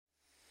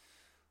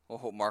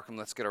Well, Markham,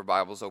 let's get our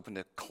Bibles open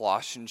to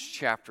Colossians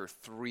chapter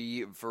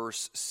 3,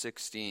 verse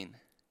 16.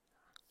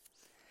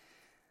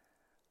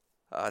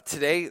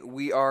 Today,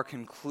 we are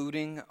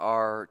concluding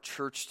our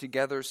Church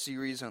Together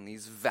series on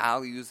these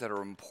values that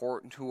are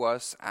important to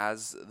us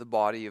as the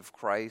body of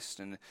Christ.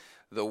 And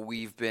though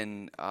we've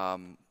been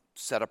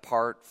set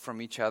apart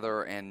from each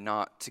other and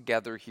not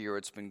together here,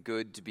 it's been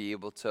good to be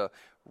able to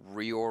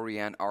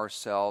reorient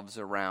ourselves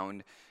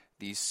around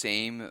these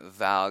same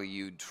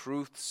valued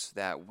truths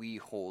that we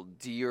hold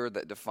dear,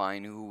 that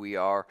define who we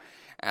are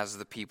as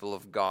the people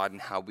of God and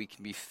how we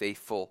can be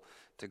faithful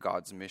to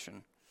God's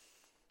mission.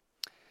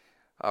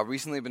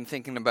 Recently I've been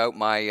thinking about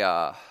my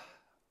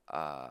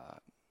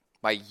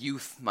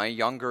youth, my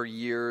younger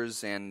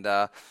years, and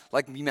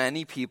like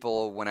many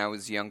people when I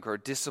was younger,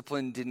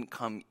 discipline didn't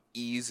come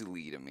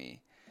easily to me,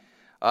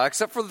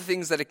 except for the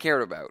things that I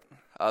cared about.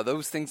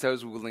 Those things I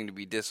was willing to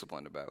be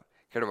disciplined about.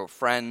 I cared about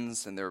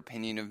friends and their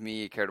opinion of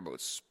me. I cared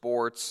about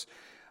sports.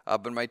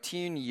 But in my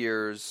teen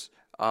years,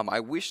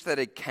 I wish that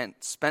I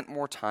spent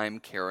more time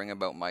caring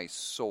about my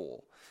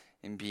soul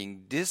and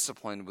being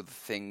disciplined with the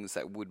things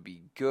that would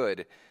be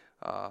good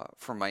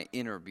for my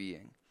inner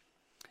being.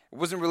 It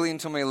wasn't really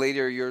until my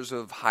later years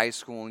of high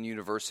school and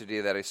university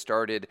that I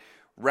started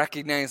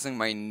recognizing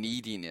my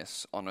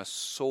neediness on a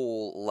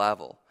soul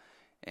level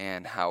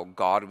and how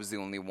God was the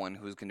only one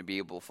who was going to be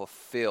able to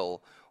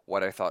fulfill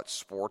what I thought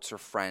sports or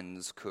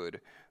friends could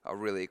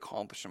really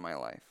accomplish in my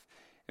life.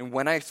 And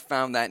when I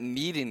found that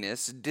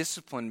neediness,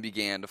 discipline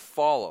began to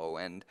follow.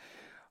 And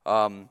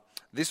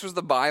this was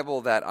the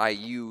Bible that I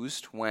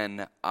used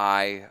when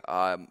I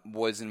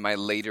was in my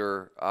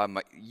later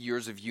my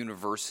years of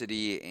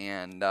university.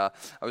 And I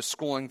was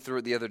scrolling through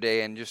it the other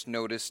day and just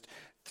noticed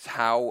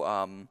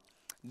how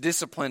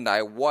disciplined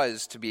I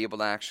was to be able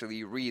to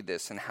actually read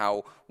this and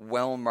how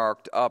well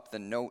marked up the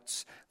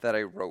notes that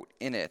I wrote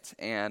in it.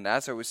 And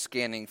as I was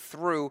scanning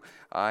through,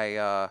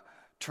 I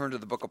turned to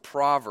the book of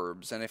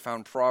Proverbs, and I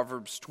found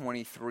Proverbs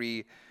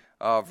 23,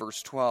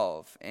 verse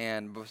 12.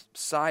 And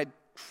beside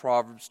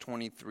Proverbs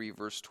 23,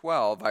 verse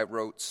 12, I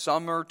wrote,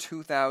 "Summer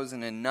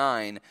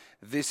 2009,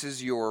 this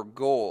is your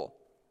goal."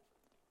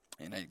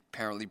 And I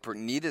apparently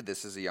needed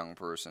this as a young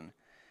person.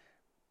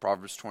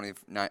 Proverbs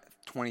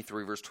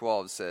 23, verse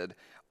 12 said,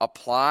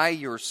 "Apply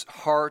your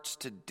heart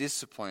to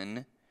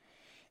discipline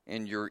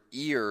and your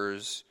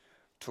ears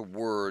to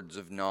words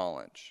of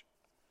knowledge."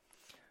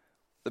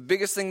 The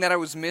biggest thing that I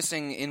was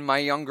missing in my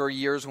younger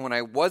years when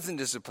I wasn't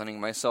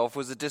disciplining myself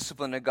was the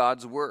discipline of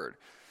God's Word.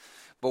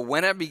 But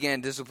when I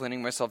began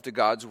disciplining myself to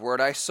God's Word,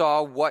 I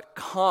saw what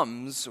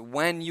comes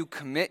when you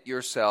commit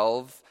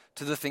yourself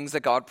to the things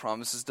that God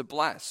promises to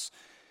bless.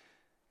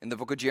 In the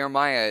book of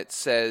Jeremiah, it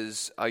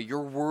says,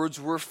 "Your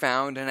words were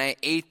found, and I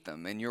ate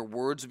them, and your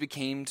words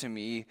became to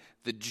me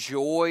the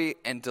joy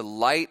and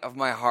delight of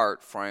my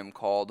heart, for I am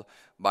called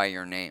by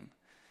your name."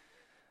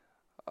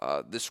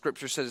 The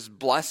scripture says,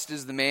 "Blessed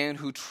is the man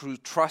who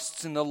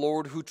trusts in the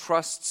Lord, who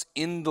trusts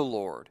in the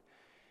Lord."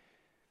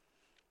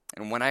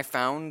 And when I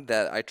found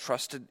that I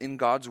trusted in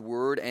God's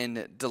word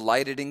and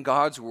delighted in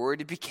God's word,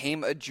 it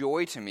became a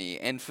joy to me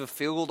and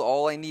fulfilled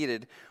all I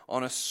needed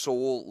on a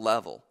soul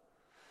level.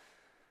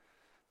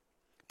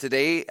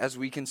 Today, as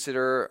we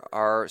consider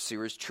our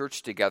series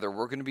Church Together,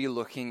 we're going to be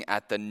looking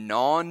at the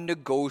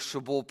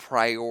non-negotiable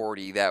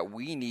priority that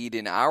we need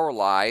in our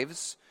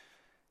lives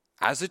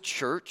as a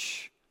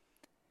church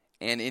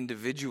and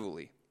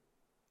individually.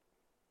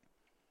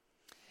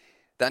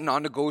 That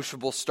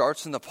non-negotiable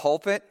starts in the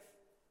pulpit,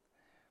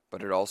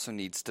 but it also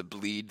needs to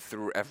bleed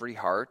through every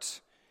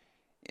heart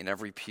in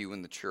every pew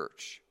in the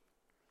church.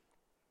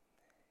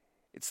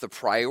 It's the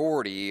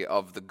priority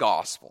of the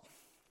gospel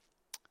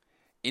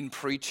in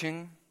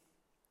preaching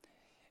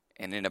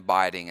and in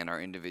abiding in our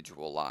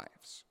individual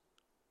lives.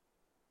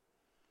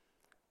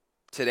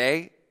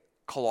 Today,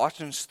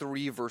 Colossians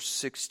 3, verse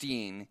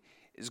 16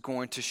 is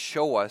going to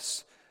show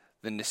us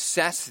the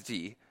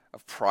necessity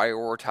of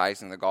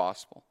prioritizing the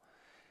gospel.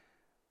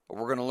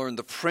 We're going to learn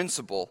the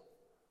principle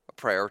of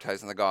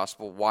prioritizing the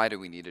gospel. Why do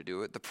we need to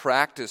do it? The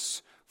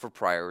practice for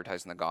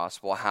prioritizing the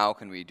gospel. How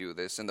can we do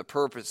this? And the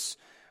purpose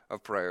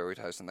of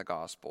prioritizing the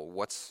gospel.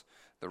 What's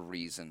the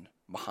reason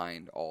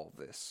behind all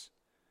this?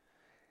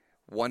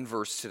 One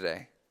verse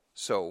today.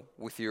 So,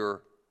 with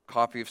your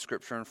copy of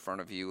Scripture in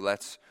front of you,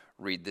 let's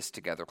read this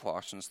together,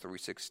 Colossians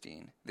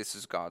 3:16. This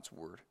is God's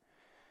word.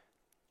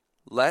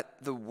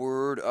 "Let the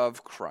word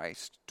of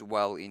Christ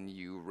dwell in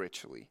you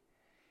richly,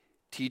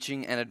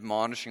 teaching and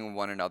admonishing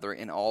one another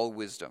in all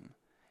wisdom,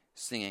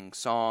 singing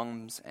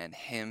psalms and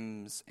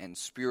hymns and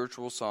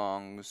spiritual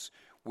songs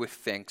with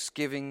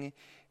thanksgiving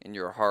in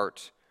your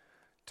heart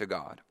to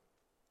God."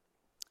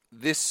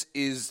 This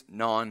is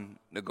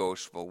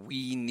non-negotiable.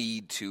 We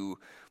need to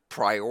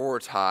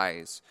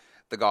prioritize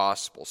the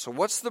gospel. So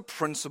what's the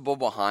principle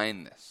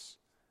behind this?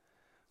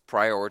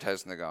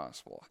 Prioritizing the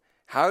gospel.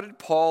 How did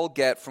Paul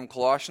get from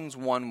Colossians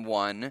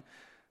 1:1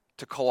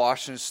 to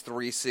Colossians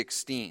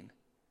 3:16?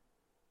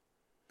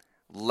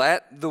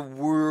 Let the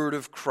word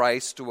of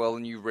Christ dwell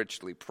in you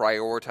richly.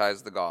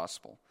 Prioritize the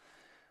gospel.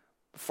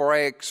 Before I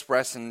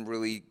express and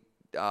really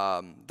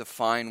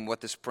define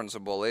what this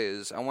principle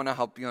is, I want to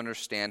help you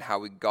understand how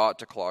we got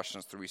to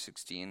Colossians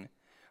 3:16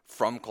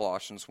 from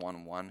Colossians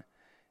 1:1.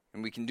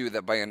 And we can do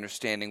that by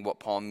understanding what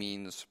Paul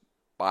means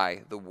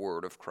by the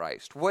word of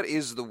Christ. What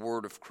is the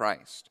word of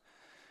Christ?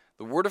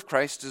 The word of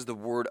Christ is the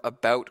word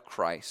about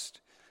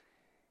Christ.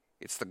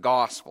 It's the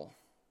gospel.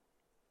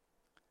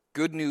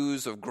 Good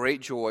news of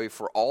great joy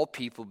for all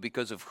people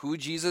because of who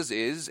Jesus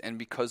is and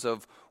because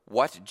of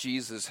what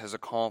Jesus has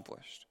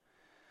accomplished.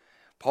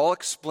 Paul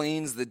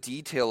explains the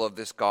detail of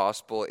this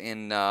gospel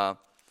in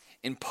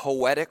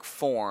poetic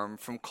form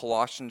from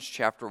Colossians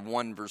chapter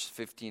 1, verse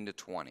 15 to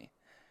 20.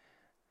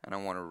 And I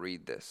want to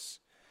read this.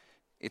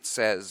 It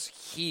says,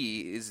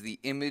 "He is the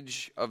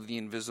image of the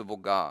invisible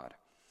God,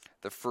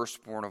 the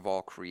firstborn of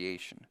all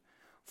creation.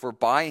 For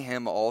by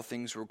him all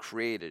things were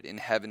created, in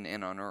heaven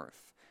and on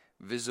earth,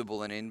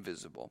 visible and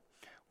invisible,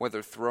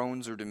 whether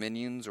thrones or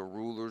dominions or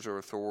rulers or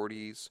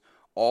authorities,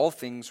 all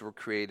things were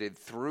created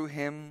through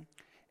him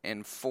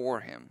and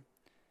for him.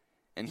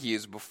 And he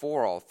is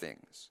before all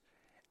things,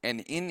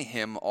 and in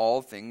him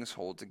all things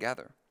hold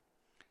together.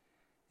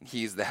 And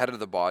he is the head of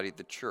the body,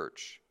 the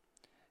church.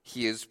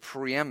 He is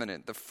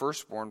preeminent, the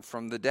firstborn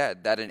from the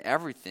dead, that in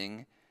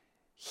everything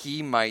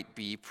he might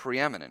be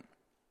preeminent.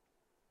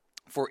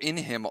 For in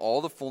him all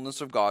the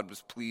fullness of God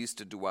was pleased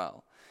to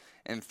dwell,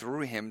 and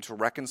through him to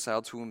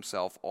reconcile to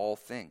himself all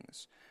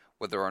things,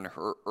 whether on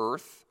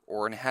earth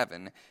or in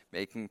heaven,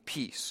 making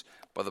peace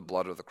by the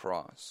blood of the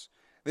cross."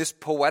 This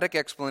poetic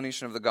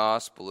explanation of the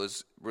gospel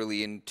is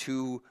really in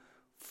two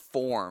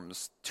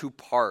forms, two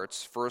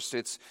parts. First,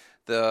 it's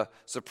the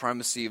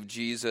supremacy of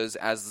Jesus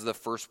as the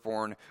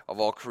firstborn of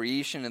all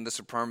creation, and the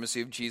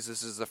supremacy of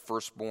Jesus as the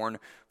firstborn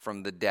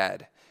from the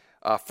dead.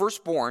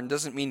 Firstborn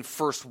doesn't mean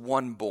first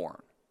one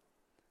born.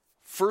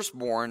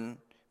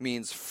 Firstborn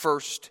means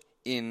first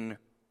in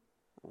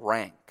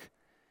rank.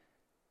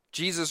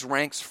 Jesus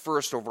ranks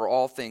first over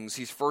all things.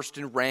 He's first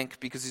in rank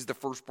because he's the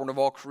firstborn of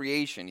all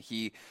creation.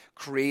 He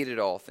created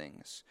all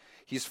things.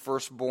 He's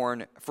first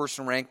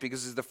in rank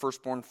because he's the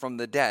firstborn from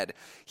the dead.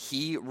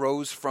 He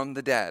rose from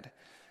the dead.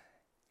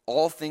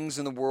 All things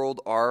in the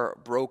world are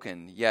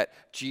broken,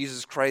 yet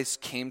Jesus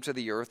Christ came to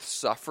the earth,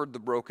 suffered the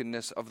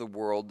brokenness of the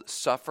world,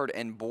 suffered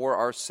and bore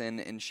our sin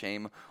and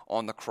shame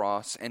on the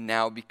cross, and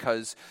now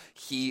because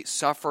he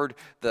suffered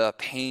the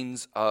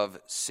pains of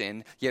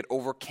sin, yet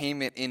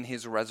overcame it in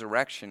his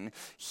resurrection,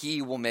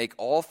 he will make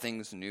all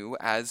things new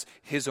as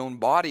his own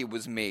body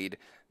was made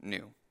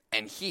new.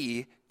 And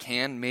he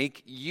can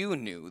make you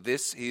new.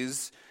 This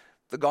is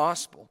the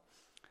gospel.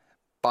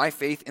 By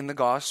faith in the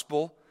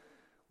gospel,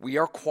 we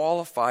are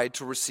qualified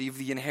to receive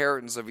the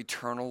inheritance of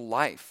eternal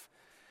life.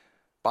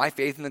 By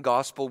faith in the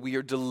gospel, we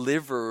are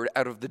delivered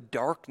out of the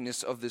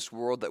darkness of this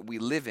world that we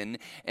live in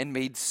and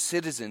made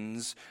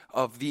citizens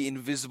of the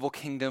invisible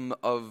kingdom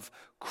of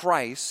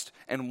Christ.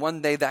 And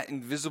one day that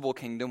invisible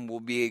kingdom will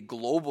be a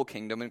global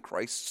kingdom and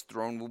Christ's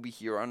throne will be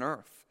here on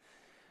earth.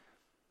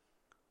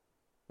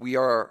 We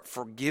are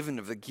forgiven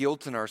of the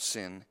guilt in our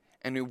sin,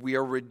 and we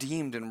are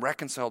redeemed and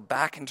reconciled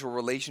back into a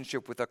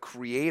relationship with a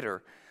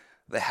Creator,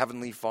 the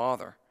Heavenly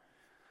Father.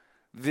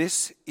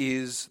 This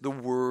is the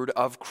word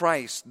of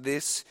Christ.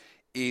 This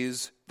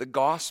is the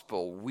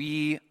gospel.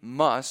 We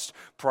must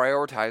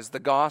prioritize the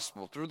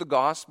gospel. Through the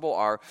gospel,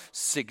 our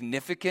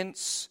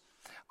significance,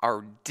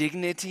 our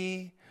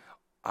dignity,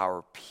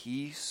 our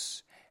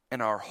peace,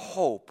 and our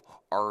hope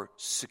are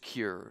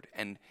secured.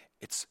 And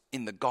it's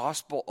in the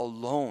gospel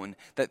alone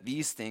that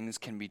these things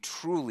can be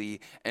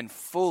truly and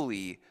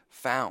fully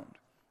found.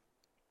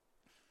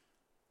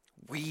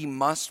 We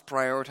must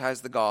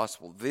prioritize the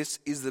gospel. This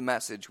is the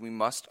message we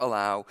must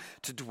allow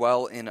to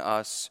dwell in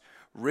us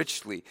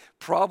richly.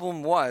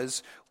 Problem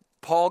was,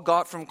 Paul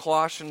got from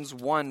Colossians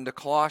 1 to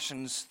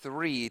Colossians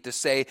 3 to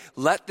say,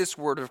 let this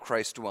word of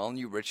Christ dwell in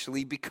you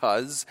richly,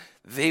 because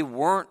they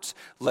weren't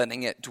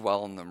letting it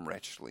dwell in them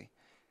richly.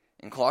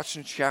 In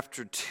Colossians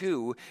chapter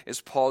 2 is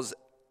Paul's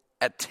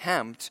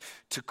attempt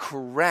to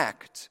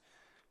correct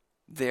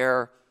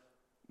their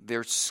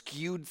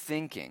skewed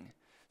thinking.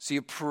 See,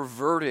 a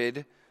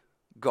perverted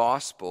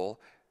gospel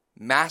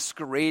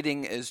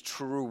masquerading as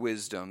true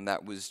wisdom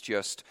that was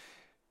just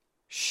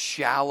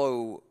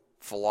shallow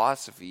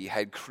philosophy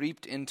had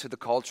creeped into the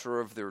culture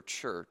of their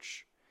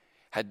church,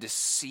 had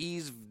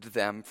deceived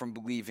them from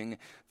believing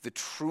the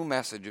true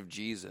message of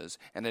Jesus,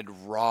 and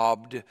had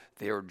robbed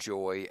their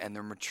joy and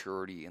their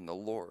maturity in the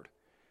Lord.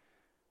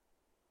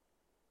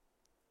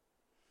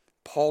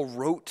 Paul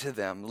wrote to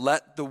them,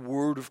 let the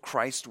word of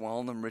Christ dwell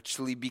in them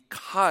richly,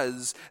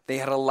 because they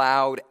had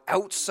allowed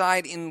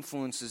outside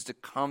influences to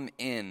come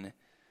in.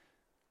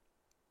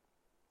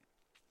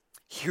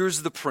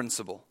 Here's the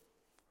principle.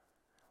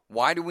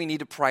 Why do we need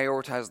to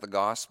prioritize the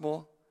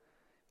gospel?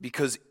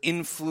 Because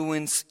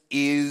influence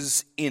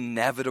is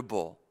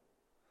inevitable.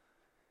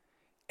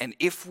 And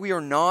if we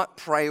are not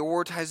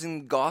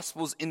prioritizing the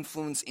gospel's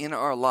influence in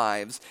our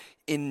lives,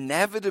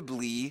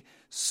 inevitably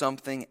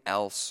something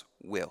else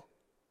will.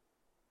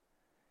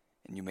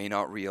 And you may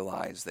not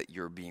realize that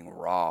you're being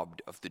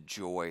robbed of the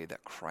joy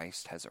that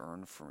Christ has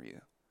earned for you.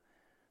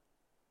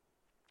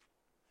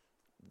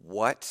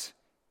 What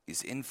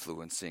is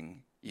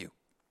influencing you?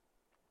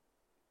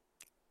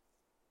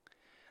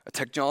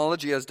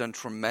 Technology has done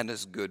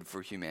tremendous good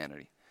for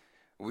humanity.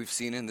 We've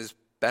seen in this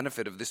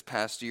benefit of this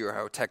past year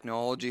how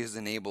technology has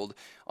enabled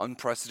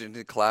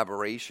unprecedented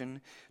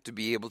collaboration to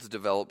be able to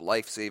develop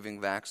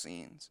life-saving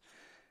vaccines.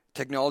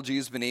 Technology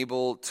has been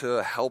able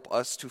to help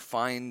us to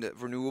find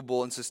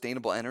renewable and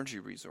sustainable energy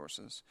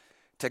resources.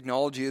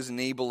 Technology is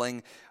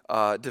enabling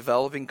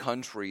developing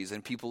countries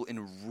and people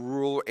in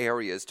rural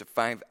areas to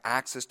find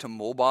access to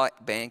mobile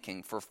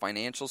banking for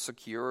financial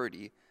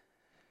security.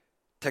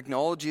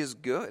 Technology is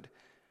good.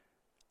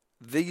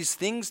 These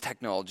things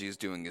technology is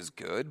doing is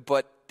good,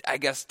 but I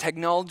guess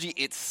technology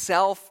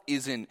itself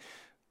isn't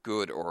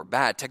good or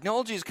bad.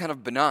 Technology is kind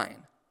of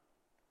benign.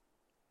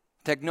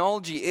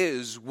 Technology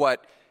is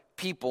what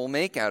people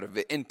make out of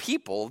it, and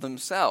people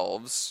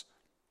themselves,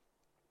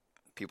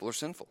 people are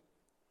sinful.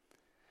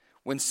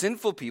 When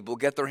sinful people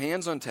get their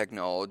hands on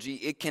technology,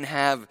 it can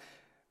have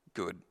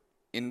good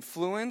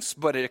influence,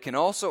 but it can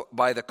also,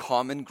 by the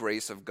common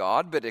grace of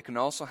God, but it can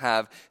also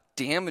have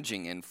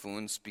damaging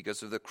influence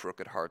because of the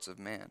crooked hearts of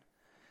man.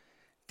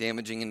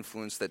 Damaging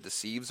influence that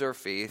deceives our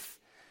faith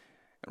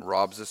and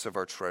robs us of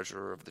our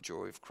treasure of the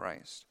joy of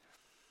Christ.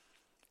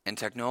 And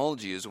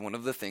technology is one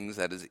of the things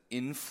that is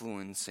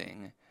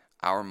influencing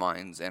our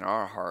minds and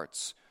our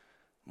hearts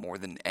more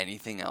than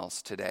anything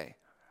else today.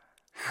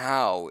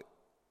 How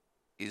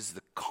is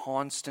the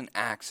constant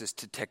access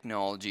to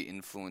technology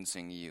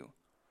influencing you?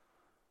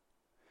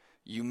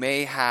 You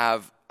may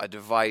have a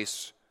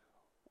device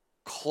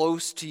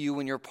close to you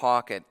in your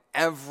pocket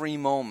every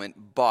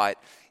moment, but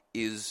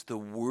is the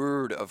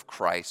word of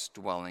Christ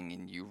dwelling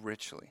in you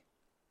richly?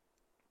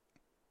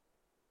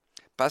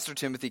 Pastor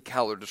Timothy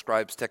Keller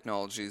describes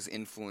technology's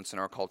influence in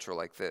our culture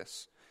like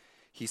this.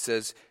 He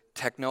says,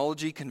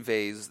 technology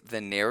conveys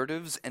the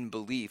narratives and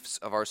beliefs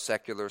of our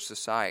secular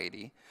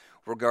society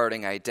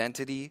regarding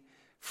identity,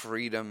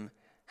 freedom,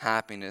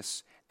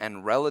 happiness,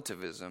 and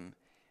relativism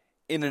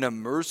in an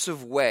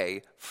immersive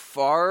way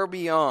far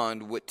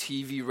beyond what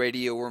TV,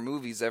 radio, or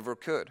movies ever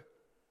could.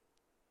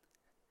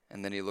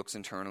 And then he looks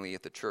internally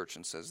at the church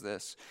and says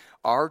this: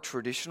 our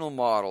traditional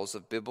models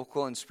of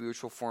biblical and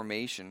spiritual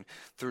formation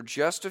through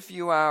just a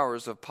few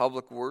hours of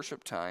public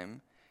worship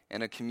time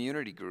and a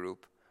community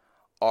group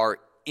are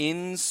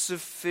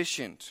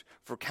insufficient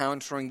for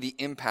countering the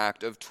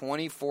impact of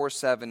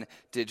 24/7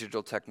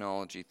 digital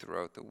technology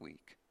throughout the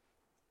week.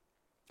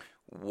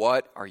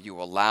 What are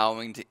you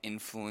allowing to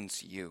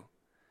influence you?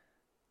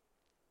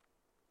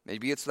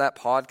 Maybe it's that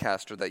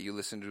podcaster that you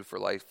listen to for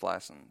life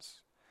lessons.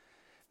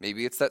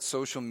 Maybe it's that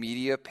social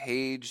media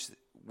page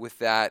with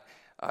that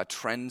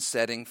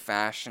trend-setting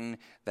fashion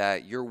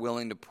that you're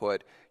willing to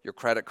put your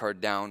credit card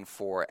down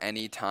for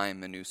any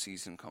time a new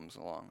season comes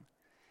along.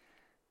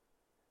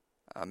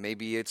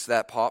 Maybe it's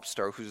that pop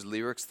star whose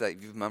lyrics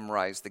that you've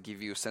memorized that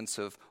give you a sense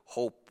of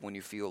hope when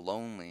you feel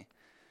lonely.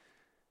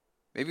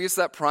 Maybe it's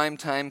that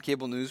primetime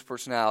cable news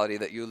personality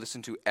that you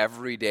listen to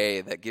every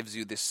day that gives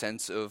you this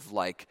sense of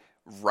like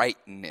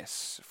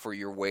rightness for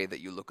your way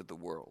that you look at the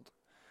world.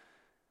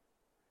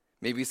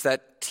 Maybe it's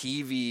that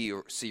TV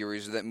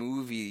series or that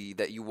movie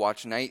that you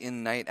watch night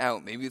in, night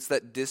out. Maybe it's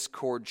that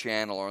Discord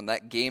channel or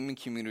that gaming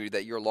community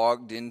that you're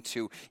logged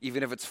into,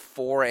 even if it's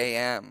 4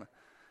 a.m.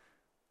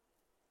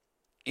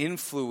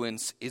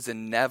 Influence is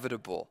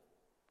inevitable.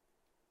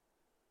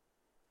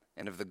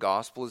 And if the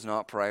gospel is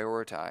not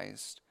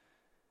prioritized,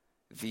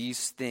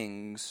 these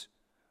things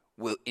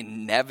will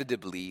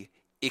inevitably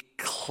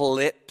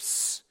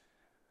eclipse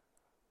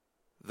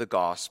the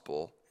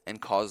gospel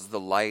and cause the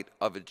light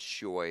of its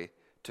joy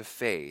to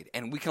fade.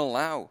 And we can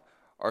allow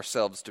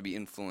ourselves to be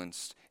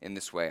influenced in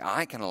this way.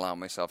 I can allow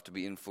myself to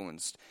be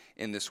influenced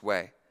in this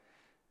way.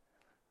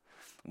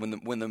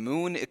 When the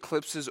moon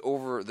eclipses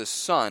over the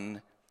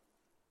sun,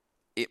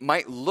 it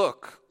might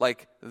look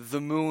like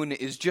the moon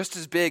is just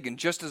as big and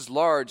just as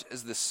large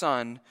as the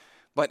sun,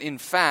 but in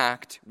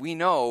fact, we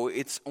know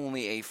it's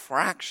only a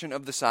fraction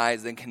of the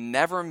size and can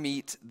never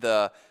meet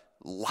the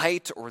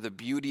light or the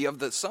beauty of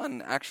the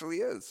sun actually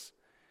is.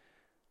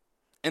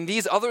 And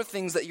these other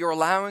things that you're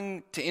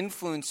allowing to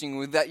influence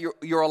you, that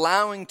you're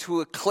allowing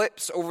to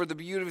eclipse over the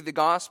beauty of the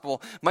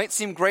gospel, might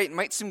seem great,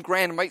 might seem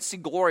grand, might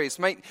seem glorious,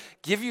 might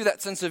give you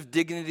that sense of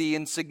dignity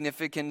and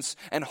significance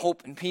and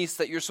hope and peace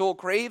that your soul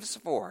craves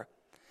for.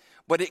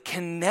 But it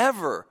can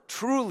never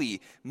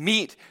truly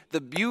meet the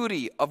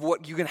beauty of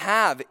what you can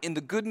have in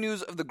the good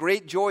news of the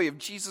great joy of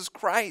Jesus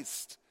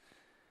Christ.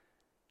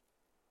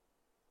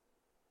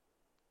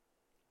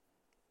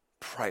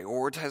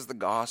 Prioritize the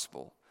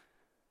gospel,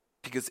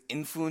 because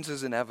influence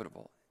is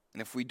inevitable.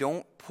 And if we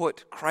don't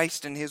put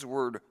Christ and his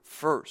word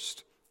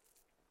first,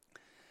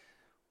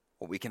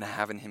 what we can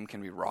have in him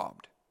can be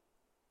robbed.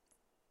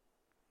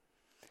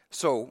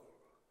 So,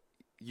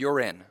 you're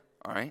in,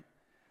 all right?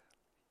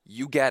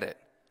 You get it.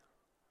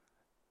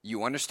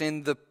 You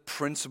understand the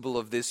principle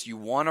of this. You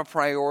want to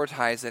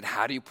prioritize it.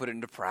 How do you put it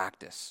into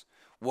practice?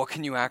 What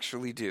can you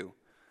actually do?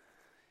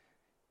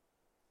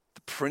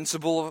 The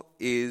principle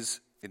is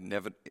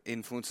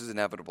influence is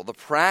inevitable. The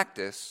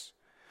practice,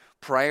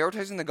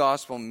 Prioritizing the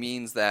gospel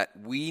means that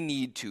we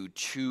need to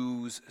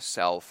choose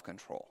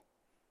self-control.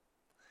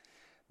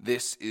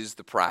 This is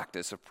the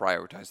practice of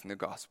prioritizing the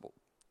gospel.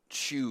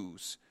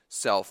 Choose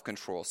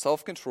self-control.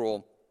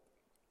 Self-control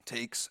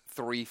takes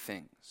three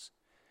things.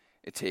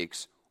 It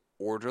takes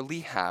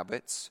orderly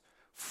habits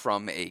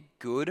from a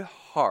good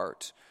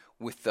heart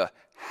with the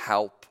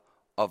help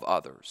of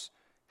others.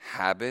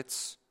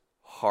 Habits,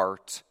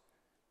 heart,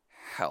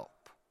 help.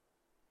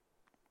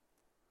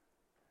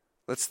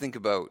 Let's think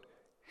about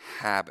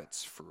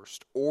habits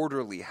first.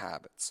 Orderly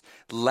habits.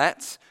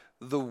 Let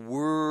the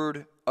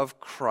word of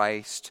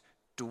Christ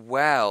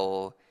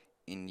dwell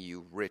in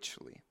you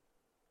richly.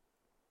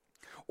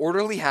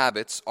 Orderly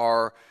habits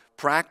are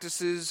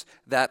practices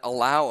that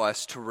allow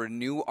us to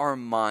renew our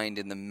mind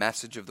in the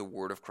message of the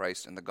word of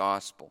Christ and the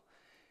gospel.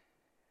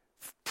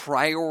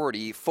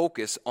 Priority,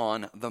 focus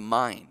on the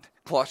mind.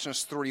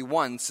 Colossians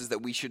 3:1 says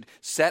that we should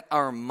set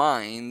our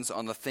minds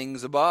on the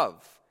things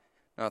above,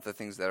 not the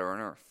things that are on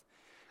earth.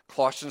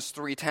 Colossians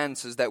 3:10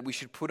 says that we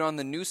should put on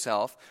the new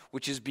self,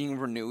 which is being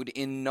renewed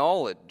in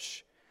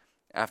knowledge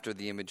after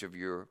the image of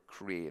your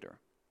Creator.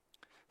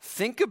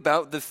 Think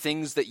about the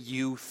things that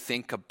you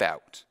think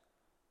about.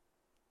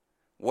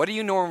 What do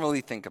you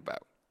normally think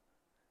about?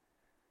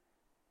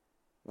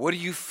 What are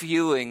you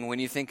feeling when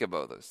you think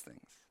about those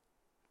things?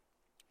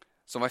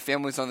 So my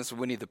family's on this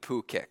Winnie the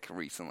Pooh kick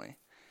recently.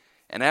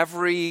 And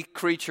every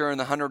creature in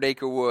the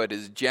 100-acre wood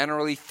is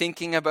generally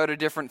thinking about a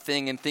different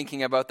thing and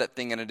thinking about that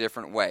thing in a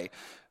different way.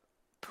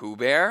 Pooh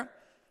Bear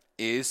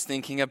is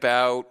thinking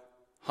about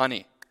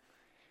honey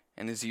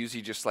and is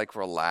usually just like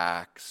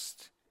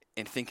relaxed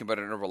and thinking about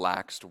it in a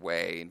relaxed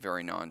way and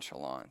very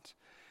nonchalant.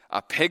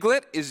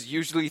 Piglet is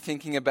usually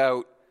thinking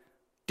about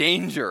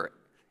danger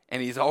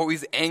and he's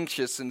always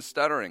anxious and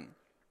stuttering.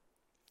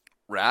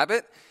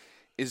 Rabbit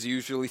is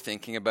usually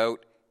thinking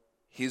about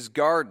his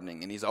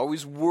gardening, and he's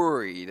always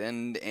worried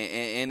and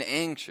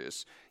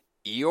anxious.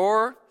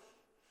 Eeyore's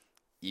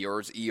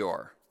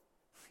Eeyore.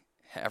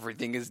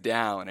 Everything is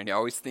down, and you're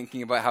always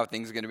thinking about how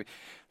things are going to be.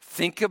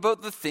 Think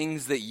about the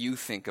things that you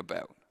think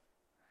about,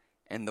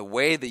 and the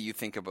way that you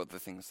think about the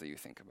things that you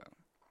think about.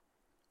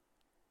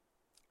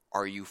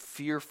 Are you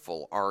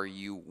fearful? Are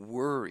you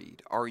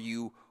worried? Are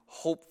you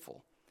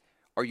hopeful?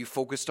 Are you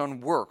focused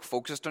on work,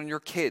 focused on your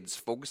kids,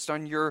 focused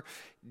on your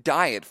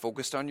diet,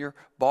 focused on your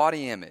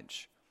body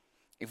image?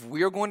 If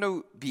we are going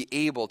to be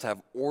able to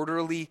have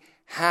orderly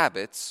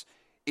habits,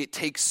 it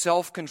takes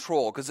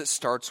self-control because it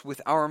starts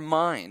with our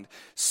mind.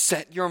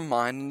 Set your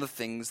mind on the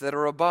things that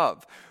are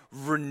above.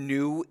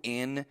 Renew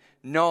in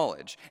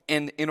knowledge.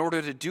 And in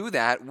order to do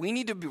that, we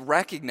need to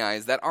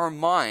recognize that our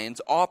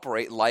minds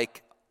operate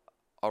like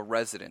a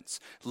residence.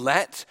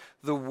 Let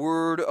the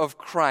word of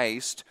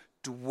Christ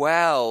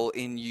dwell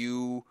in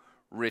you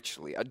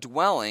richly. A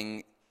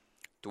dwelling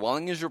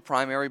is your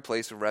primary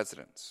place of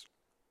residence.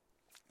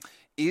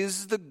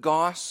 Is the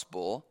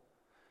gospel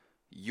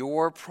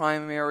your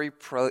primary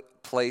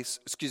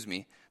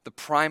the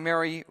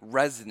primary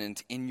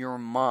resident in your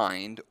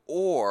mind,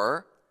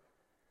 or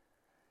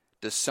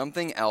does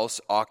something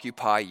else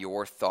occupy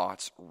your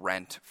thoughts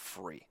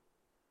rent-free?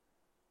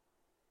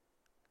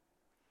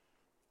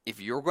 If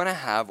you're going to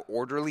have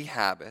orderly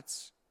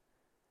habits,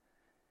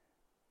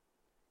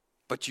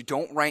 but you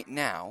don't right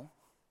now,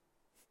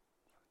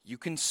 you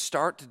can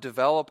start to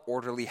develop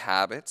orderly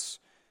habits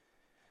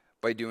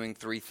by doing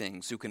three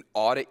things. You can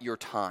audit your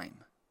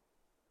time.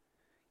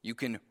 You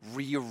can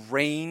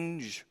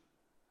rearrange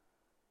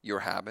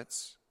your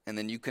habits, and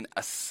then you can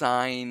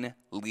assign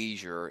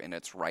leisure in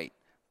its right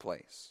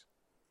place.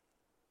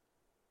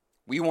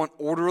 We want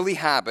orderly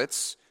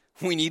habits.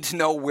 We need to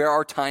know where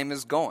our time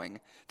is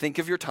going. Think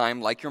of your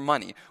time like your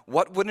money.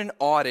 What would an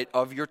audit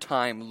of your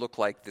time look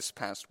like this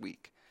past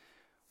week?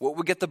 What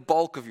would get the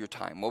bulk of your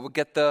time? What would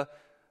get the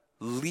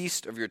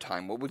least of your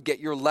time? What would get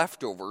your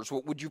leftovers?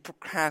 What would you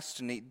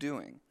procrastinate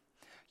doing?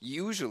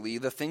 Usually,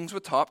 the things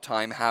with top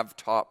time have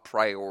top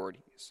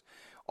priorities.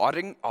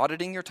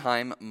 Auditing your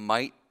time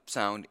might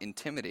sound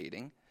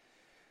intimidating,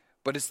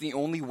 but it's the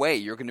only way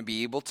you're going to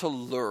be able to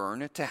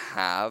learn to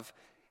have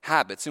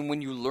habits. And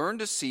when you learn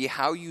to see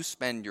how you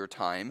spend your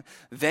time,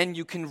 then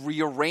you can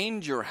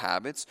rearrange your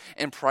habits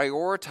and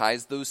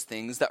prioritize those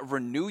things that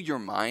renew your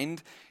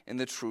mind in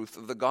the truth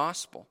of the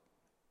gospel.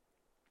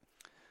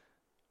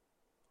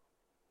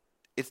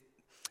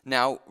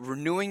 Now,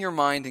 renewing your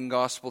mind in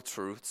gospel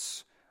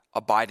truths,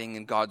 abiding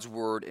in God's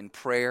word in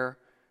prayer,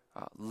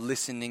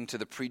 listening to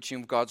the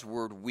preaching of God's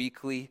word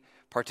weekly,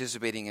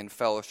 participating in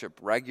fellowship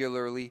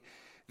regularly,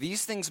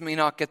 these things may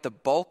not get the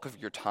bulk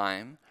of your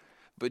time,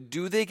 but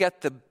do they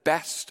get the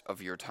best of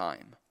your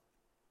time?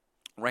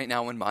 Right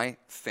now in my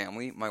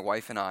family, my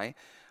wife and I,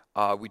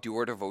 we do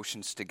our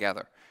devotions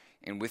together.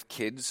 And with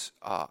kids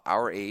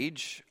our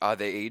age,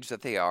 the age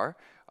that they are,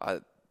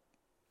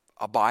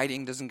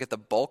 abiding doesn't get the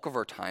bulk of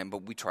our time,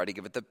 but we try to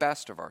give it the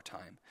best of our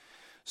time.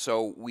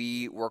 So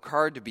we work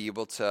hard to be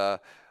able to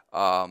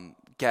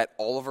get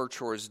all of our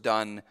chores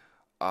done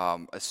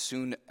as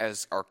soon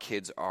as our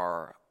kids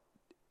are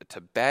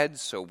to bed,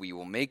 so we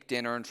will make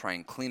dinner and try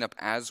and clean up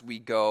as we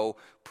go,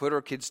 put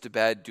our kids to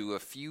bed, do a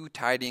few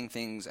tidying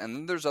things, and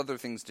then there's other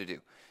things to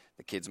do.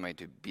 The kids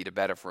might be to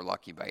bed if we're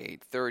lucky by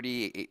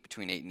 8:30,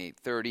 between 8 and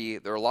 8:30.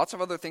 There are lots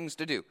of other things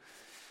to do.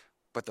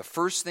 But the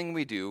first thing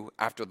we do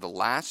after the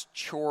last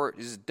chore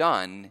is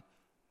done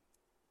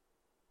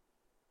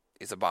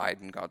is abide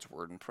in God's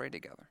word and pray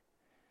together.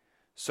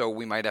 So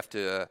we might have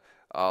to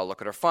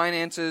look at our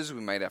finances,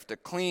 we might have to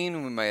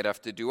clean, we might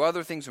have to do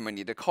other things, we might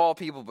need to call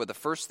people, but the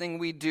first thing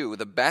we do,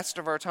 the best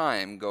of our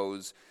time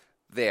goes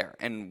there.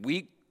 And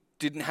we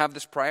didn't have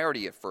this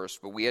priority at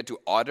first, but we had to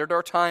audit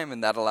our time,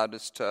 and that allowed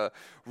us to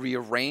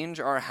rearrange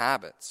our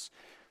habits.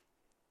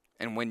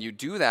 And when you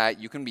do that,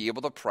 you can be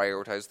able to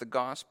prioritize the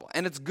gospel.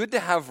 And it's good to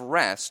have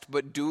rest,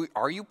 but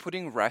are you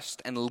putting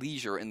rest and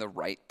leisure in the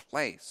right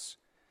place?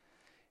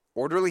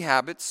 Orderly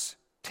habits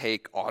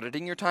take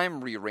auditing your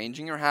time,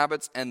 rearranging your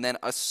habits, and then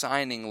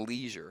assigning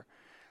leisure.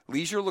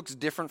 Leisure looks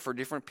different for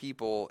different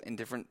people in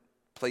different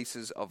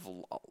places of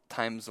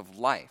times of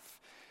life.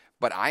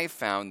 But I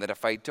found that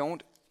if I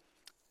don't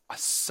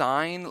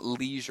assign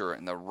leisure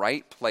in the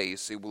right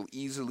place, it will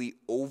easily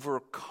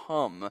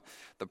overcome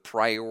the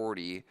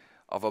priority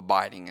of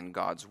abiding in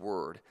God's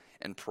word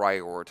and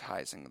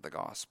prioritizing the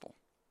gospel.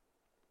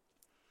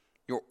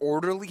 Your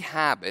orderly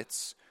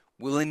habits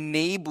will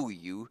enable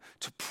you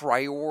to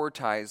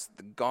prioritize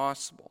the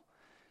gospel.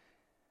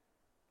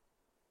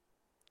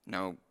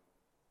 Now,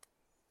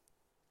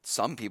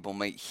 some people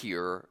might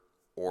hear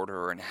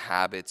order and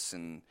habits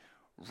and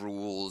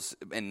rules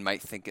and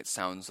might think it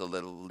sounds a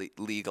little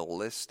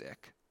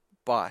legalistic,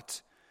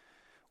 but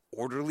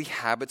orderly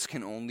habits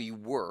can only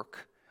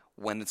work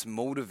when it's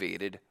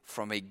motivated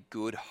from a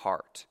good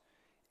heart,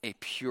 a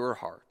pure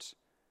heart.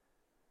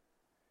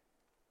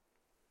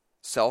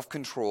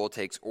 Self-control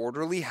takes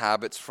orderly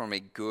habits from a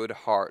good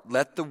heart.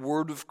 Let the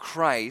word of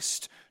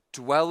Christ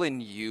dwell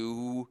in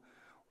you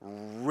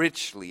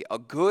richly. A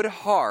good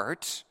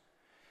heart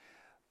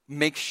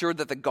makes sure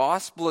that the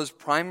gospel is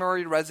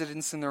primary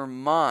residence in their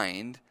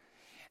mind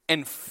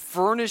and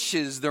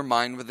furnishes their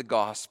mind with the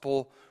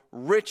gospel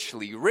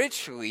richly.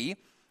 Richly,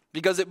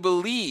 because it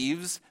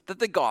believes that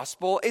the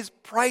gospel is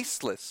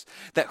priceless,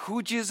 that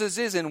who Jesus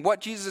is and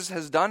what Jesus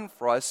has done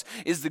for us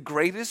is the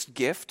greatest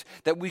gift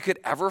that we could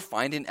ever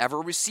find and ever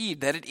receive,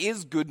 that it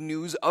is good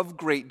news of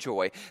great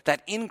joy,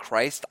 that in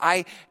Christ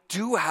I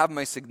do have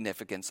my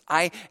significance,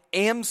 I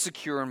am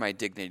secure in my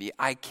dignity,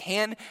 I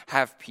can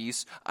have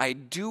peace, I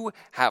do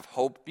have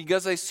hope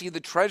because I see the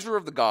treasure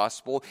of the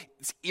gospel.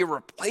 It's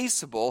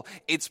irreplaceable,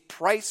 it's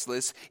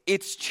priceless,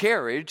 it's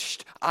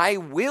cherished. I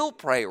will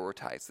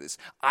prioritize this.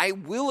 I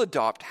will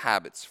adopt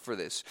habits for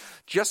this.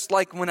 Just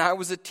like when I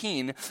was a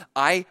teen,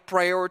 I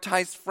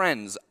prioritized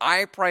friends.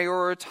 I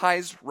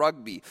prioritized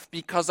rugby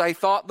because I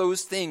thought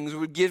those things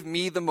would give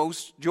me the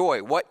most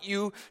joy. What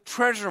you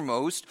treasure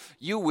most,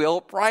 you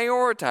will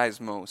prioritize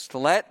most.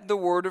 Let the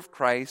word of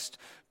Christ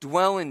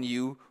dwell in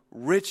you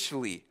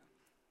richly.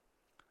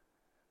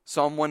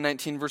 Psalm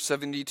 119 verse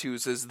 72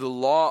 says, "The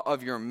law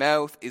of your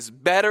mouth is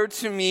better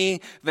to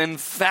me than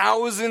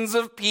thousands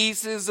of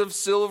pieces of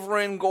silver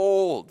and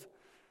gold."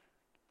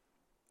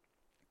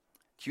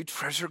 Do you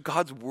treasure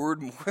God's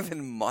word more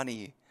than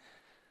money?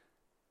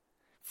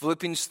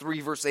 Philippians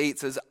 3 verse 8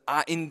 says,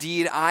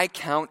 "Indeed, I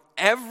count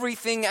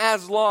everything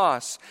as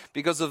loss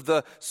because of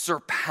the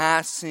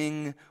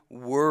surpassing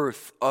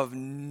worth of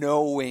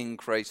knowing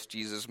Christ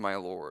Jesus my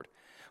Lord.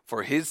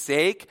 For his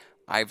sake,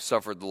 I've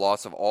suffered the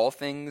loss of all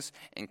things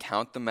and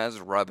count them as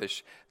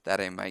rubbish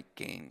that I might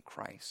gain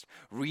Christ."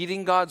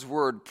 Reading God's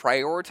word,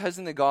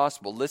 prioritizing the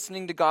gospel,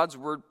 listening to God's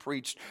word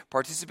preached,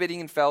 participating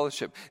in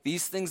fellowship,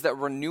 these things that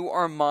renew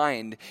our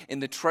mind in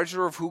the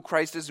treasure of who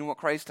Christ is and what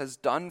Christ has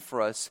done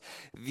for us,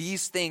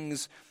 these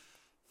things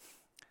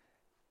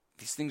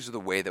are the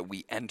way that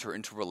we enter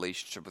into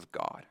relationship with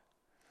God.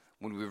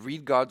 When we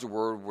read God's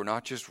word, we're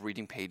not just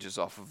reading pages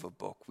off of a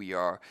book. We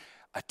are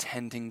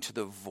attending to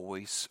the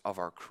voice of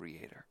our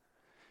Creator.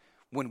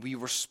 When we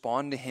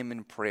respond to him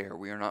in prayer,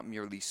 we are not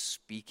merely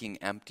speaking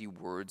empty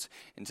words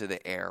into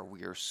the air.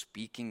 We are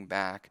speaking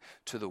back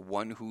to the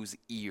one whose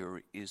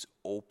ear is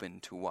open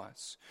to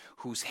us,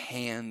 whose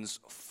hands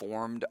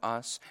formed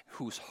us,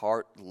 whose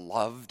heart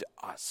loved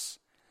us.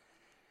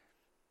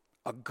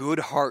 A good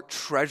heart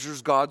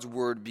treasures God's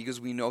word because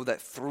we know that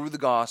through the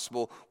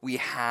gospel we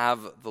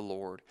have the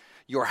Lord.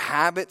 Your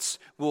habits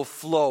will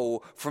flow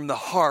from the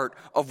heart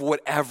of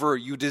whatever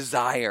you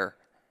desire.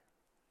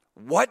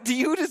 What do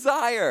you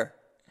desire?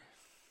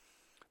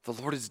 The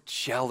Lord is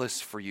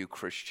jealous for you,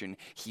 Christian.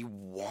 He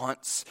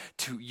wants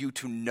you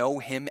to know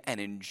him and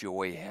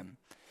enjoy him.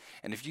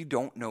 And if you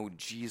don't know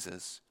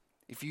Jesus,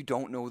 if you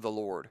don't know the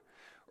Lord,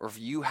 or if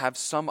you have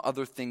some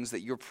other things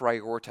that you're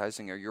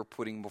prioritizing or you're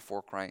putting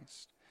before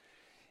Christ,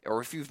 or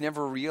if you've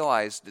never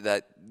realized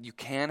that you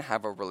can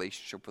have a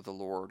relationship with the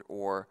Lord,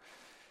 or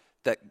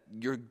that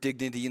your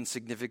dignity and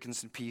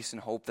significance and peace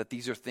and hope, that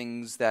these are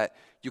things that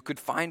you could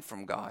find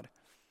from God,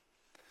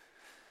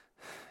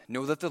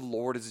 know that the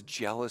Lord is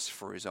jealous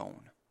for his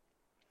own.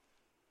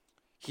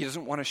 He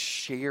doesn't want to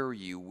share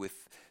you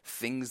with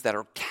things that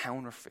are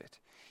counterfeit.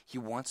 He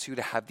wants you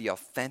to have the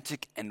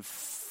authentic and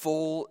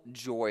full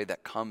joy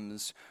that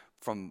comes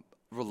from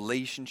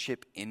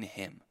relationship in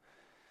him.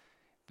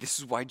 This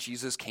is why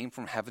Jesus came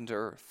from heaven to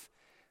earth,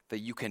 that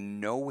you can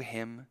know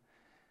him,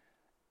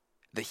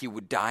 that he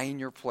would die in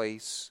your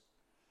place,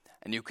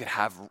 and you could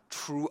have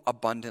true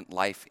abundant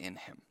life in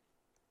him.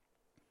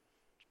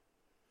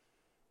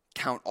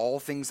 Count all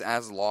things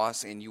as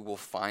loss, and you will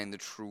find the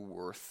true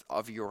worth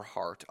of your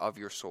heart, of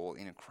your soul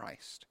in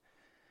Christ.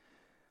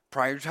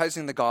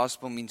 Prioritizing the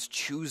gospel means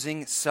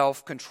choosing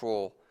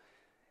self-control.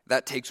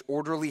 That takes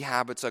orderly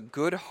habits, a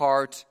good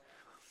heart,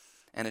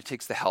 and it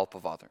takes the help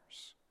of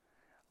others.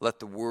 Let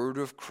the word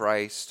of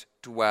Christ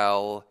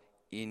dwell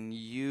in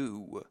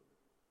you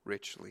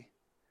richly.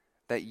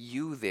 That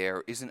you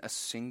there isn't a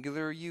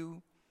singular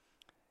you,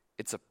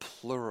 it's a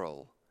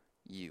plural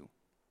you.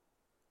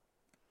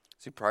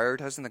 See,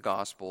 prioritizing the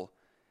gospel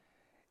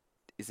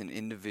is an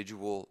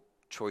individual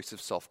choice of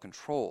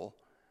self-control,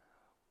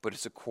 but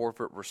it's a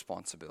corporate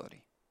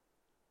responsibility.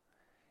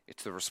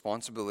 It's the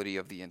responsibility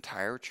of the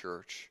entire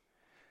church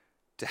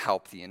to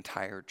help the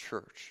entire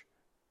church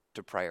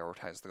to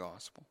prioritize the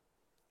gospel.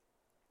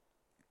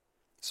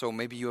 So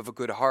maybe you have a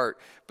good heart,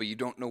 but you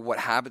don't know what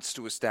habits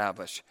to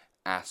establish.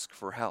 Ask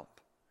for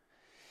help.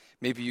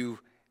 Maybe you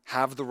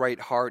have the right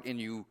heart and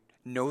you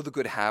know the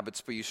good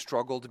habits, but you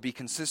struggle to be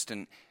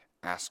consistent.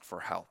 Ask for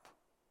help.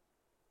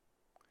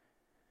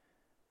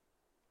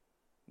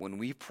 When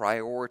we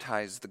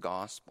prioritize the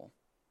gospel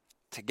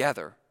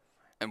together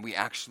and we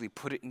actually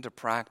put it into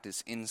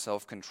practice in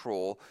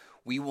self-control,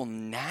 we will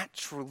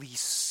naturally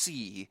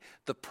see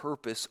the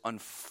purpose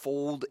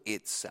unfold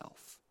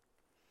itself.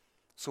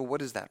 So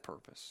what is that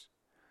purpose?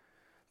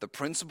 The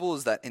principle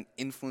is that an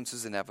influence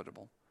is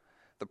inevitable.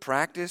 The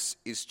practice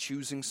is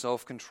choosing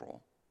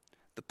self-control.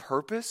 The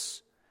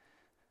purpose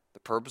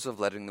of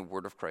letting the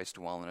word of Christ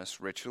dwell in us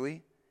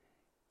richly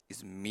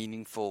is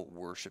meaningful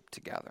worship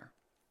together.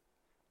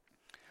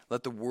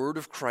 Let the word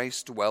of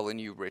Christ dwell in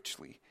you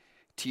richly,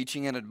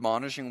 teaching and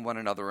admonishing one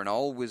another in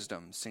all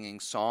wisdom, singing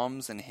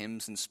psalms and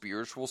hymns and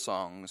spiritual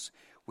songs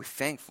with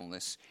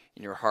thankfulness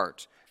in your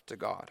heart to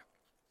God.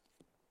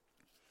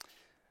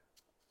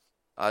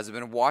 As I've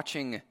been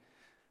watching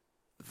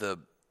the,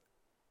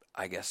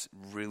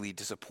 really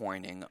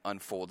disappointing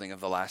unfolding of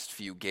the last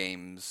few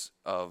games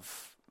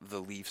of the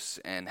Leafs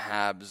and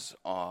Habs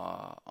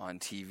on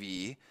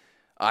TV,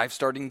 I'm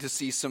starting to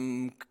see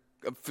some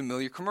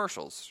familiar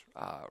commercials.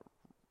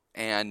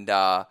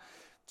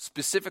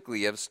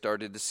 Specifically, I've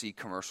started to see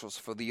commercials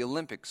for the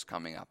Olympics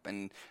coming up.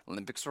 And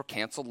Olympics were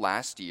canceled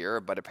last year,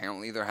 but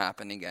apparently they're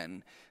happening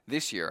again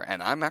this year.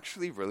 And I'm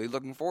actually really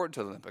looking forward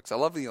to the Olympics. I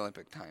love the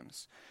Olympic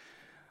times.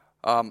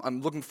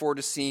 I'm looking forward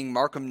to seeing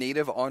Markham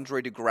native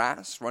Andre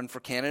DeGrasse run for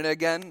Canada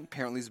again.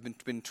 Apparently he's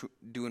been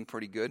doing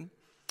pretty good.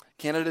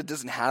 Canada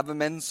doesn't have a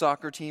men's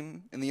soccer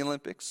team in the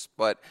Olympics,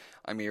 but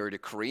I'm married a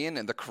Korean,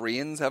 and the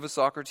Koreans have a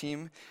soccer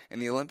team in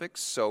the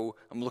Olympics, so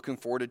I'm looking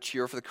forward to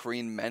cheer for the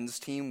Korean men's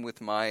team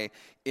with my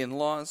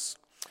in-laws.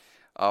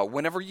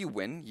 Whenever you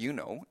win, you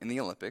know in the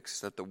Olympics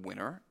that the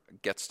winner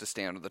gets to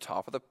stand at the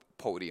top of the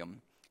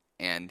podium,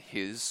 and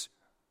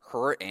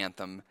her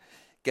anthem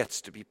gets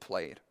to be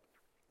played.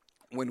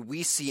 When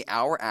we see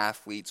our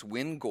athletes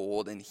win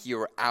gold and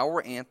hear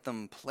our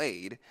anthem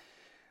played,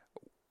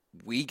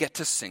 we get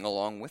to sing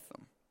along with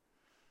them.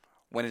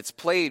 When it's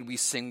played, we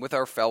sing with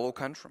our fellow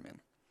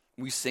countrymen.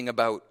 We sing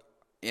about,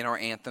 in our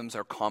anthems,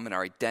 our common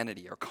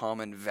identity, our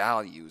common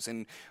values.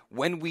 And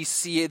when we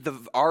see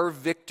our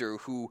victor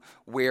who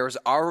wears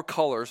our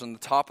colors on the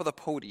top of the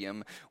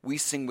podium, we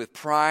sing with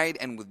pride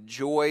and with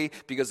joy,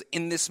 because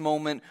in this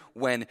moment,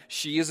 when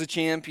she is a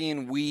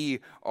champion, we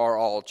are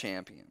all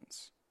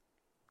champions.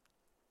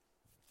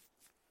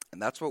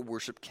 And that's what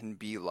worship can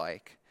be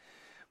like.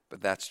 But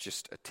that's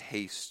just a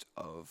taste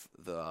of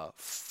the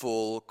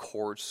full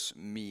course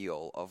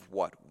meal of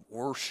what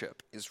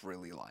worship is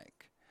really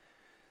like.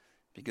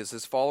 Because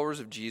as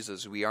followers of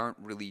Jesus, we aren't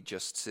really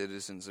just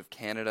citizens of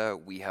Canada.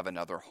 We have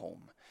another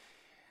home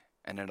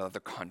and another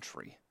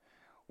country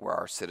where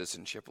our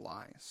citizenship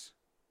lies.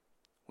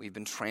 We've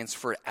been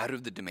transferred out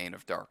of the domain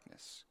of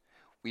darkness.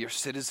 We are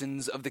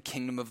citizens of the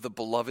kingdom of the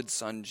beloved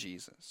Son,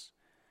 Jesus.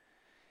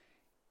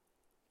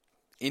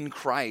 In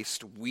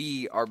Christ,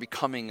 we are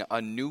becoming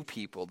a new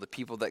people, the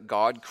people that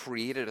God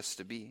created us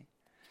to be.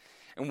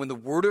 And when the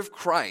word of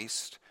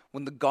Christ,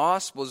 when the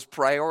gospel is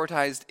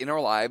prioritized in our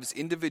lives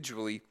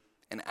individually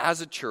and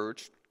as a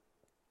church,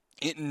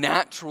 it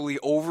naturally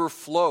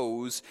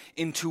overflows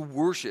into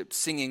worship,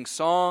 singing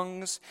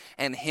songs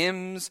and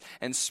hymns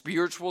and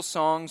spiritual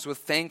songs with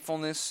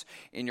thankfulness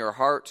in your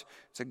heart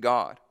to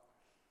God.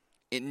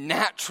 It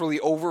naturally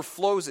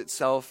overflows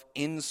itself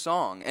in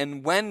song.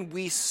 And when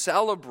we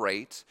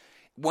celebrate,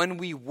 when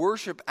we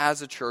worship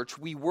as a church,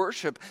 we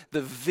worship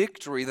the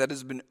victory that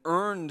has been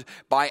earned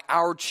by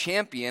our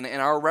champion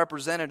and our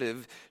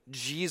representative,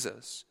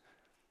 Jesus.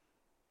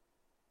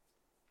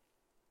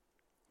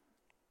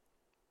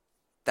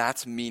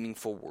 That's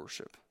meaningful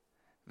worship.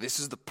 This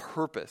is the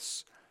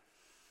purpose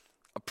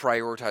of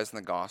prioritizing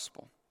the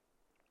gospel.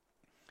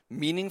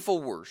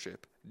 Meaningful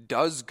worship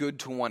does good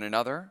to one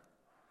another,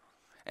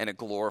 and it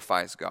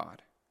glorifies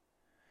God.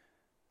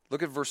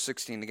 Look at verse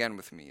 16 again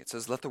with me. It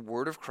says, "Let the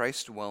word of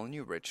Christ dwell in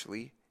you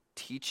richly,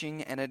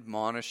 teaching and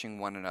admonishing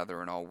one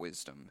another in all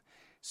wisdom,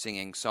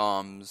 singing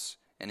psalms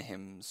and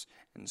hymns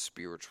and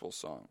spiritual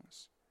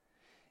songs."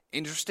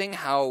 Interesting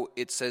how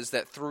it says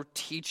that through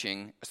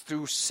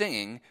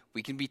singing,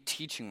 we can be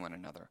teaching one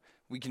another.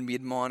 We can be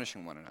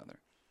admonishing one another.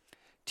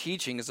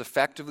 Teaching is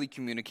effectively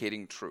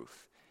communicating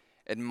truth.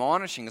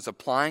 Admonishing is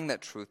applying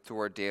that truth to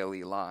our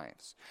daily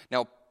lives.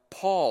 Now,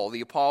 Paul,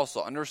 the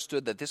apostle,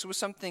 understood that this was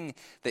something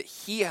that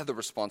he had the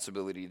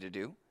responsibility to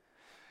do.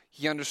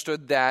 He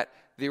understood that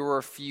there were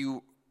a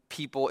few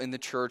people in the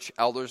church,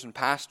 elders and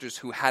pastors,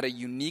 who had a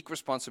unique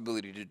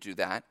responsibility to do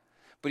that.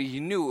 But he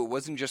knew it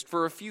wasn't just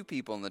for a few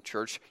people in the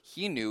church.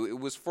 He knew it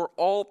was for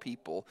all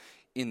people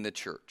in the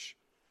church.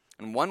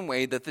 And one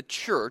way that the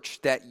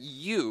church, that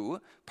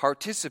you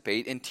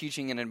participate in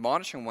teaching and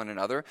admonishing one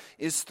another,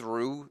 is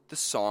through the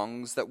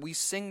songs that we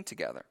sing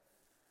together.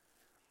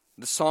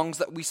 The songs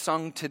that we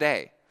sung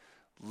today,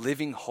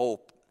 Living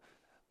Hope,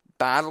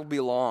 Battle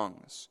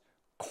Belongs,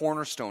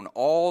 Cornerstone,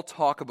 all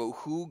talk about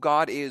who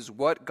God is,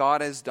 what God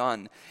has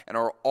done, and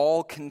are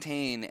all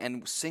contained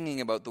and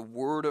singing about the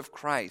word of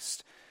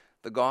Christ,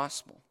 the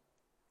gospel.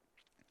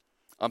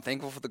 I'm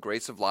thankful for the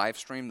grace of live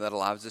stream that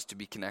allows us to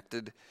be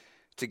connected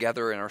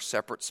together in our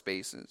separate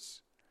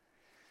spaces.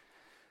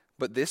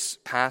 But this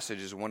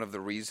passage is one of the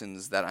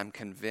reasons that I'm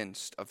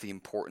convinced of the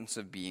importance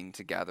of being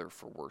together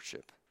for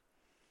worship.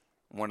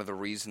 One of the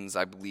reasons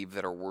I believe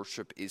that our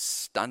worship is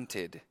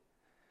stunted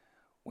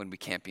when we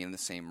can't be in the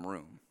same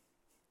room.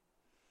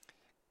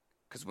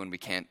 Because when we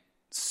can't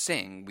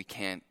sing, we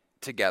can't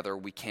together,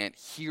 we can't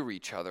hear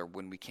each other.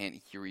 When we can't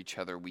hear each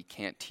other, we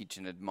can't teach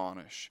and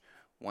admonish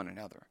one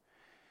another.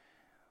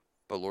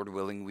 But Lord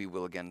willing, we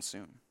will again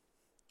soon.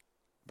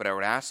 But I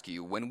would ask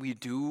you, when we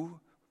do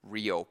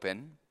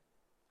reopen,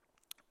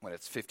 when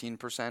it's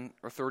 15%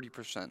 or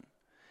 30%,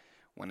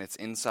 when it's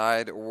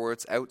inside or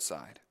it's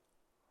outside,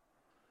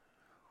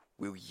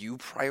 will you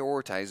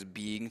prioritize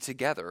being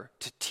together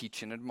to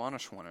teach and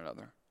admonish one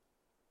another?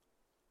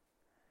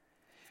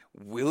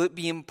 Will it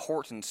be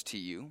important to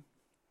you,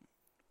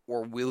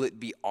 or will it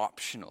be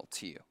optional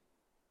to you?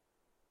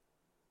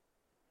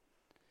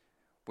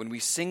 When we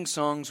sing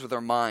songs with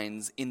our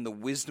minds in the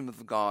wisdom of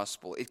the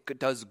gospel, it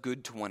does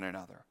good to one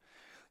another.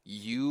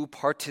 You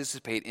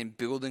participate in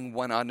building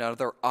one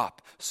another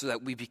up so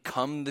that we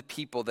become the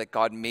people that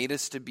God made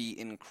us to be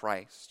in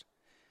Christ.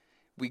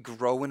 We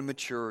grow in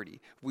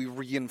maturity. We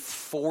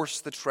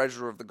reinforce the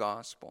treasure of the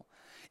gospel.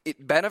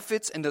 It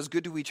benefits and does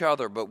good to each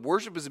other, but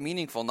worship is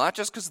meaningful not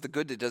just because of the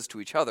good it does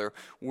to each other.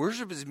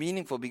 Worship is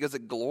meaningful because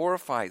it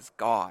glorifies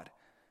God.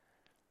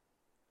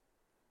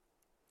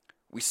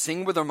 We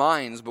sing with our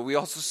minds, but we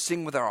also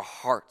sing with our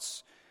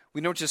hearts.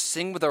 We don't just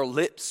sing with our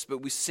lips, but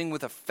we sing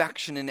with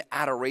affection and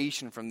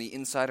adoration from the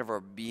inside of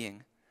our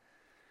being.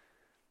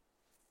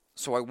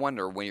 So I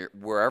wonder,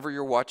 wherever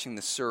you're watching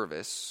this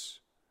service,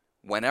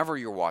 whenever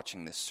you're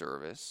watching this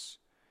service,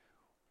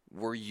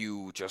 were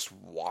you just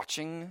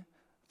watching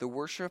the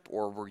worship,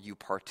 or were you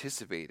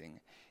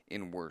participating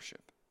in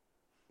worship?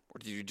 Or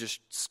did you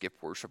just skip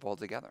worship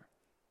altogether?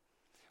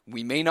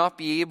 We may not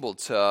be able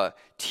to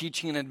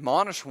teach and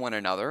admonish one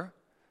another.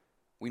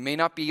 We may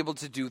not be able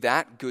to do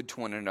that good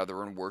to one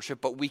another in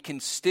worship, but we can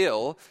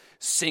still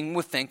sing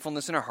with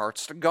thankfulness in our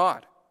hearts to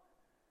God.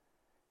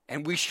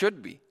 And we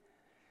should be.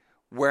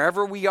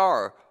 Wherever we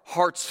are,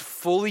 hearts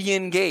fully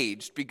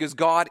engaged because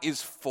God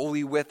is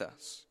fully with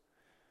us.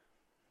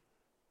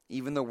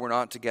 Even though we're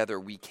not together,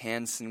 we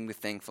can sing with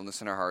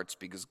thankfulness in our hearts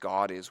because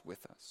God is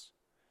with us.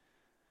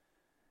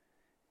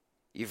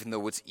 Even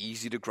though it's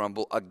easy to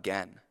grumble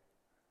again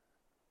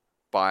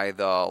by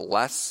the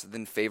less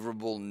than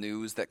favorable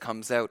news that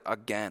comes out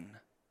again,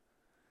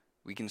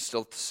 we can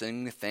still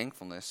sing with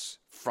thankfulness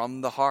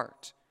from the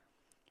heart.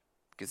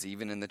 Because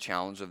even in the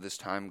challenge of this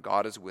time,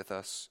 God is with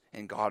us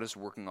and God is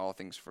working all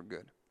things for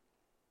good.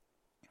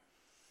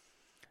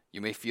 You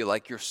may feel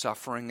like you're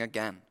suffering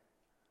again.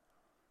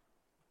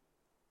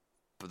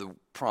 But the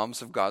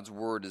promise of God's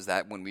word is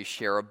that when we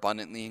share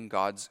abundantly in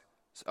Christ's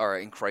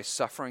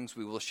sufferings,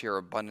 we will share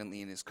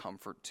abundantly in his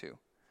comfort too.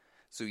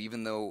 So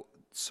even though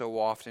so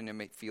often it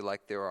may feel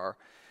like there are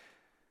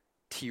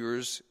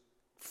tears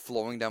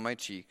flowing down my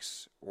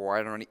cheeks, or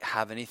I don't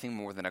have anything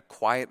more than a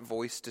quiet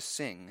voice to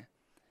sing,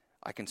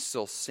 I can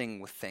still sing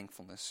with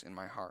thankfulness in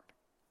my heart.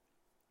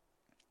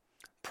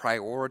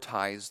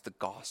 Prioritize the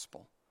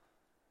gospel.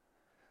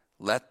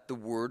 Let the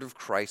word of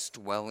Christ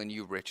dwell in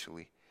you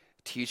richly,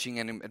 teaching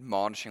and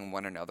admonishing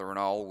one another in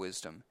all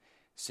wisdom,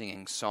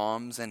 singing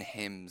psalms and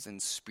hymns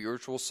and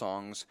spiritual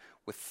songs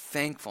with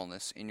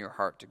thankfulness in your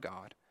heart to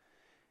God.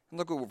 And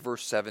look at what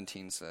verse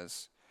 17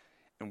 says.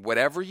 And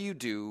whatever you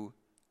do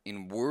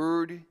in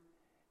word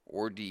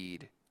or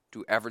deed,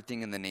 do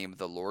everything in the name of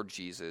the Lord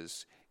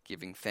Jesus,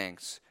 giving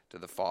thanks to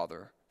the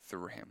Father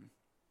through him.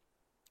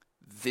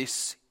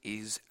 This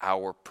is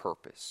our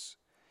purpose,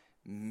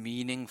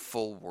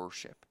 meaningful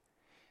worship.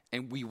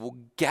 And we will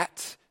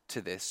get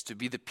to this, to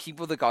be the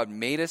people that God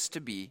made us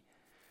to be,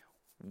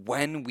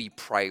 when we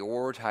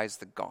prioritize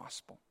the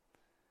gospel.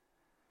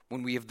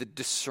 When we have the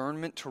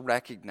discernment to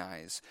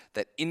recognize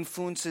that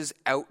influence is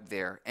out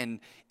there, and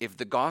if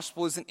the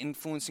gospel isn't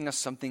influencing us,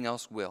 something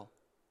else will.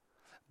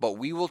 But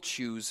we will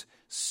choose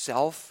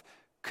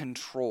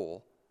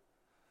self-control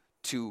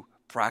to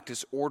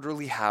practice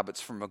orderly habits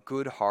from a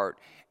good heart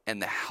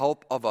and the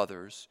help of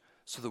others,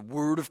 so the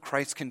word of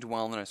Christ can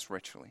dwell in us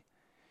richly.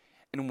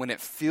 And when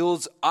it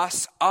fills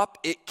us up,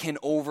 it can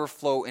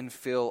overflow and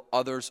fill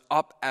others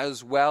up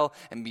as well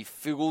and be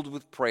filled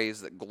with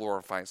praise that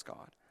glorifies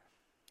God.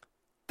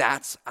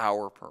 That's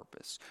our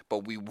purpose.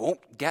 But we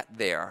won't get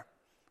there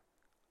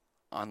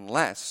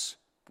unless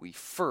we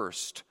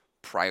first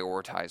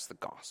prioritize the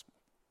gospel.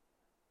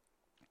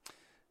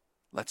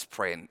 Let's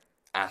pray and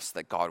ask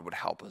that God would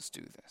help us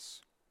do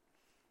this.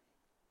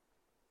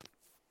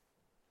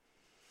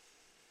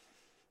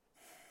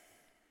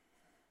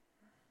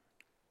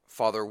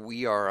 Father,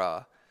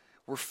 we're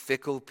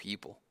fickle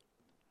people.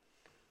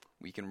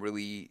 We can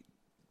really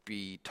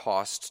be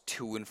tossed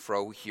to and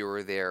fro here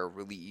or there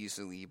really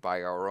easily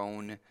by our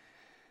own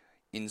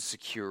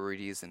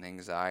insecurities and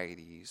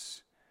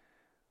anxieties,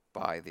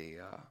 by the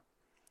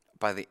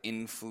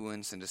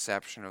influence and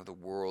deception of the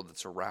world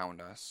that's around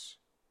us.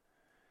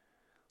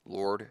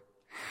 Lord,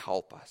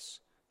 help us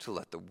to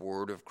let the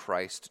word of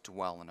Christ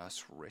dwell in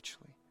us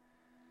richly.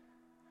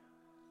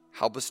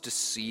 Help us to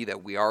see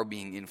that we are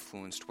being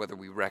influenced whether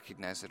we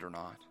recognize it or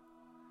not.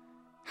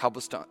 Help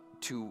us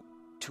to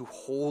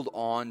hold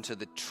on to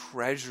the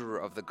treasure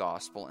of the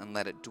gospel and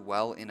let it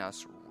dwell in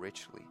us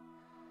richly.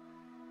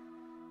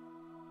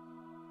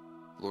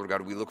 Lord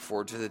God, we look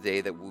forward to the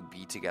day that we'll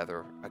be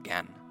together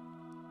again,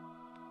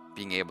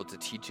 being able to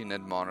teach and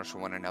admonish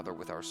one another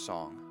with our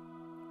song.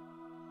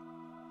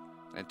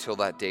 And until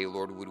that day,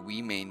 Lord, would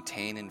we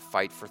maintain and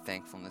fight for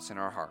thankfulness in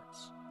our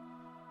hearts.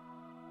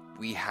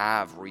 We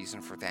have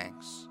reason for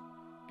thanks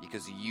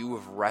because you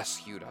have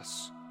rescued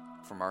us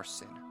from our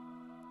sin.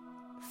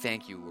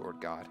 Thank you,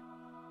 Lord God.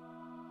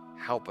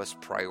 Help us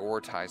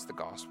prioritize the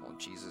gospel in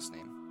Jesus'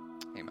 name.